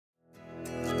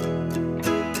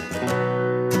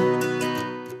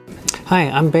Hi,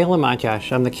 I'm Bela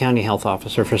Matyas. I'm the County Health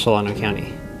Officer for Solano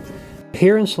County.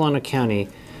 Here in Solano County,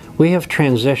 we have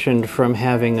transitioned from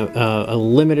having a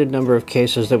limited number of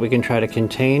cases that we can try to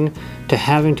contain to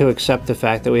having to accept the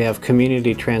fact that we have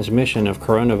community transmission of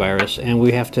coronavirus, and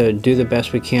we have to do the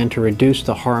best we can to reduce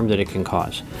the harm that it can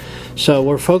cause. So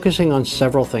we're focusing on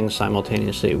several things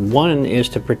simultaneously. One is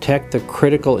to protect the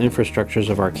critical infrastructures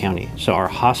of our county. So our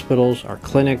hospitals, our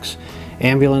clinics,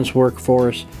 ambulance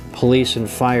workforce, police and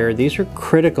fire, these are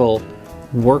critical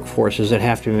workforces that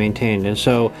have to be maintained, and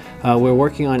so we're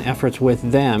working on efforts with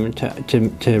them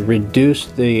to reduce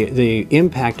the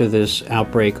impact of this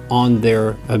outbreak on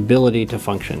their ability to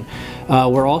function.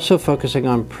 We're also focusing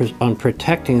on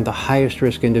protecting the highest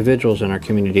risk individuals in our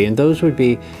community, and those would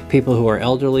be people who are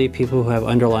elderly, people who have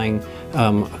underlying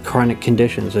chronic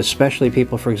conditions, especially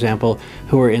people, for example,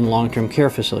 who are in long-term care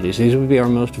facilities. These would be our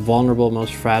most vulnerable,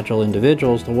 most fragile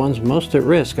individuals, the ones most at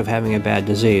risk of having a bad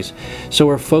disease. So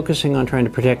we're focusing on trying to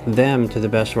protect them to the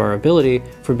best of our ability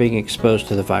for being exposed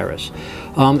to the virus.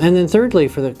 And then thirdly,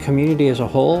 for the community as a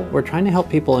whole, we're trying to help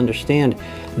people understand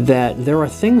that there are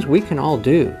things we can all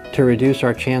do to reduce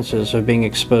our chances of being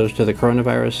exposed to the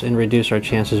coronavirus and reduce our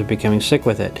chances of becoming sick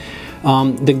with it.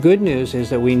 The good news is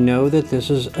that we know that this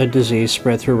is a disease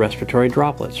spread through respiratory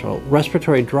droplets. Well,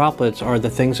 respiratory droplets are the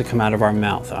things that come out of our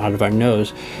mouth, out of our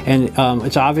nose, and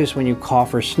it's obvious when you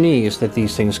cough or sneeze that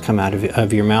these things come out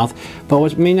of your mouth, but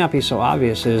what may not be so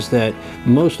obvious is that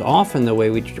most often the way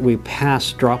we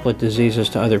pass droplet diseases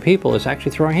to other people is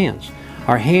actually through our hands.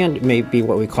 Our hand may be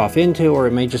what we cough into, or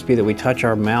it may just be that we touch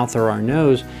our mouth or our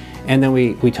nose, and then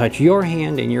we touch your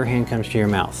hand and your hand comes to your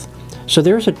mouth. So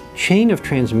there's a chain of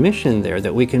transmission there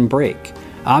that we can break.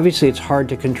 Obviously, it's hard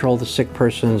to control the sick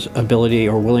person's ability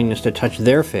or willingness to touch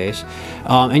their face,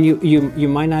 and you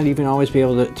might not even always be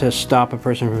able to stop a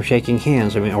person from shaking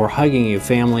hands, or hugging you,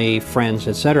 family, friends,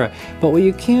 etc. But what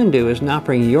you can do is not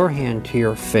bring your hand to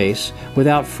your face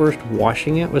without first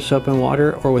washing it with soap and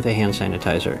water or with a hand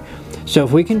sanitizer. So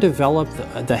if we can develop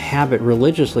the habit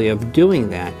religiously of doing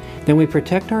that, then we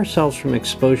protect ourselves from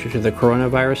exposure to the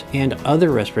coronavirus and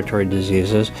other respiratory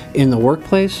diseases in the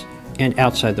workplace and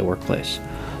outside the workplace.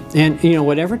 And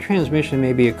whatever transmission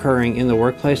may be occurring in the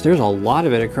workplace, there's a lot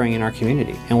of it occurring in our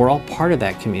community, and we're all part of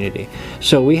that community.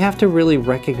 So we have to really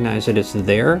recognize that it's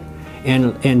there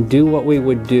and do what we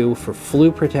would do for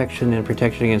flu protection and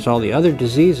protection against all the other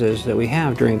diseases that we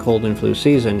have during cold and flu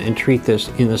season, and treat this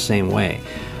in the same way.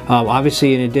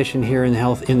 Obviously, in addition, here in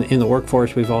the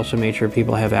workforce, we've also made sure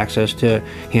people have access to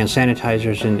hand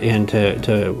sanitizers and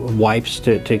to wipes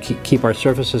to keep our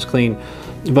surfaces clean.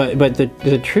 But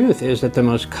the truth is that the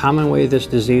most common way this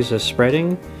disease is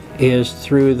spreading is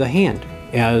through the hand,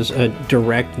 as a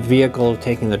direct vehicle of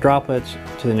taking the droplets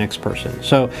to the next person.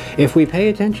 So if we pay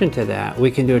attention to that,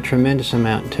 we can do a tremendous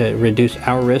amount to reduce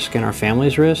our risk and our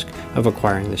family's risk of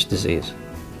acquiring this disease.